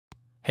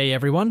Hey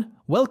everyone,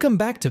 welcome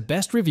back to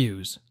Best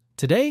Reviews.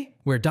 Today,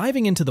 we're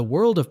diving into the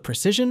world of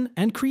precision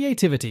and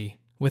creativity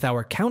with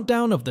our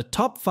countdown of the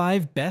top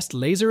 5 best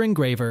laser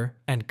engraver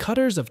and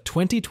cutters of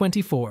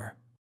 2024.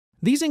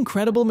 These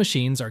incredible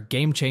machines are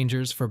game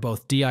changers for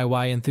both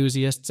DIY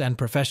enthusiasts and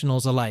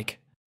professionals alike.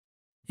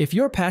 If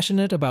you're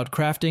passionate about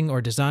crafting or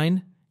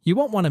design, you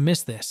won't want to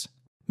miss this.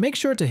 Make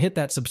sure to hit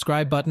that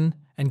subscribe button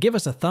and give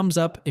us a thumbs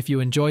up if you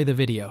enjoy the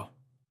video.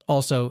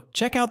 Also,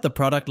 check out the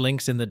product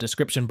links in the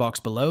description box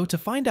below to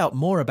find out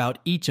more about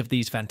each of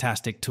these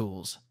fantastic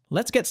tools.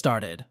 Let's get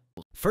started.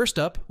 First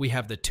up, we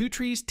have the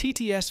TwoTrees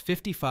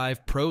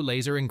TTS55 Pro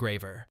Laser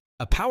Engraver,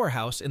 a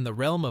powerhouse in the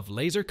realm of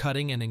laser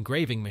cutting and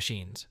engraving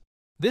machines.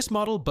 This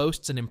model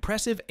boasts an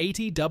impressive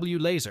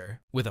ATW laser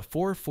with a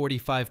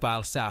 445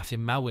 balsaf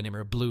im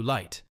Mauinimer blue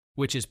light,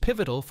 which is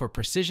pivotal for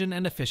precision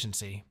and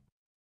efficiency.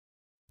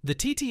 The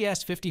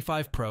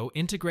TTS55 Pro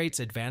integrates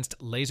advanced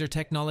laser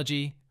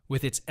technology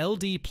with its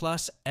LD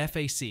plus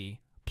FAC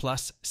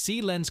plus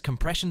C-lens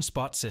compression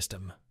spot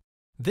system.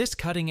 This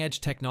cutting-edge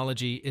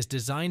technology is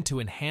designed to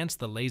enhance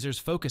the laser's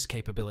focus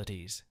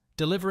capabilities,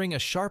 delivering a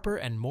sharper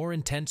and more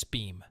intense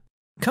beam.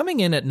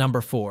 Coming in at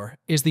number 4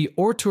 is the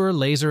ORTUR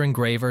Laser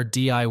Engraver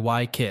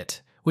DIY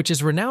Kit, which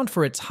is renowned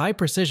for its high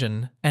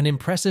precision and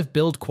impressive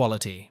build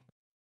quality.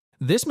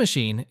 This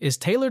machine is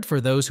tailored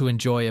for those who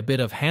enjoy a bit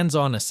of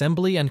hands-on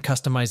assembly and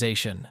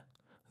customization.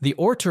 The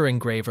ORTUR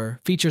engraver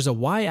features a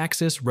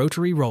Y-axis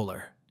rotary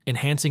roller,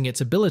 enhancing its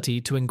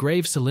ability to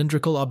engrave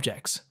cylindrical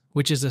objects,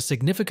 which is a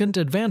significant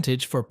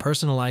advantage for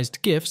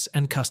personalized gifts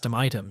and custom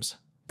items.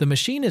 The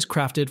machine is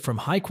crafted from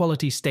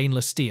high-quality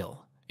stainless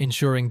steel,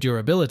 ensuring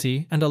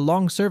durability and a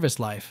long service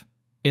life.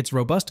 Its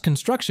robust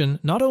construction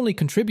not only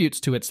contributes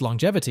to its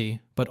longevity,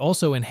 but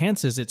also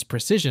enhances its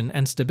precision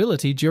and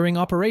stability during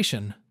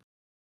operation.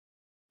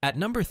 At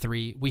number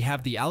 3, we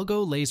have the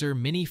AlgoLaser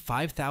Mini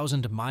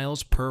 5000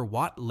 miles per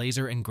watt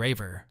laser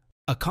engraver,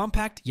 a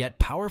compact yet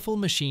powerful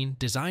machine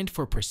designed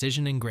for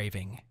precision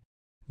engraving.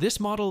 This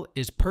model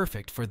is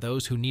perfect for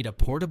those who need a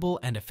portable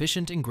and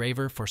efficient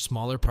engraver for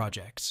smaller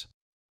projects.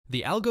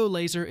 The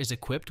AlgoLaser is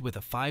equipped with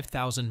a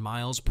 5000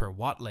 miles per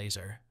watt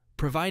laser,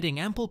 providing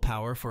ample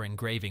power for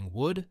engraving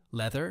wood,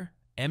 leather,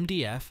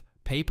 MDF,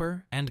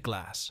 paper, and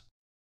glass.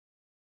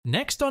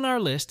 Next on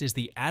our list is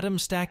the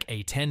Atomstack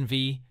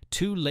A10V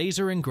 2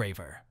 Laser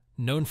Engraver,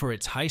 known for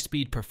its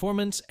high-speed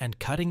performance and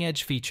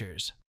cutting-edge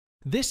features.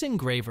 This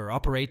engraver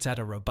operates at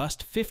a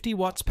robust 50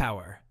 watts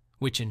power,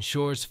 which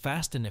ensures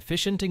fast and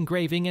efficient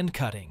engraving and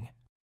cutting.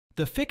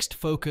 The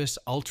fixed-focus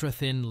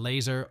ultra-thin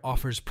laser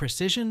offers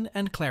precision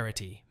and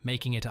clarity,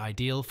 making it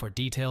ideal for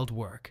detailed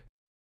work.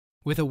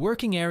 With a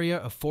working area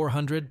of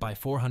 400 by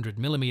 400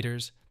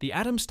 millimeters, the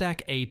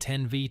Atomstack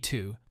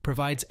A10V2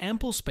 provides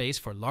ample space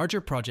for larger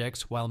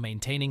projects while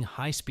maintaining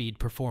high-speed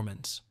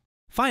performance.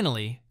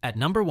 Finally, at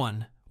number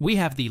 1, we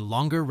have the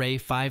Longer Ray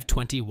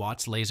 520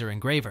 watts laser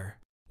engraver,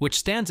 which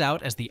stands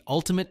out as the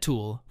ultimate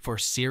tool for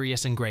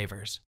serious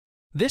engravers.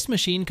 This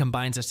machine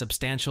combines a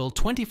substantial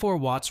 24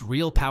 watts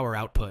real power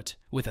output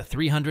with a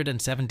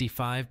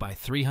 375 by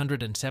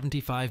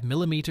 375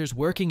 millimeters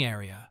working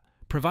area,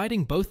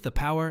 providing both the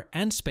power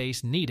and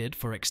space needed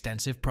for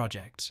extensive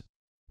projects.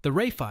 The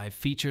Ray 5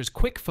 features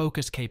quick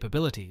focus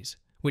capabilities,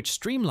 which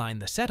streamline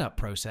the setup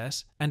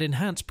process and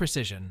enhance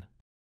precision.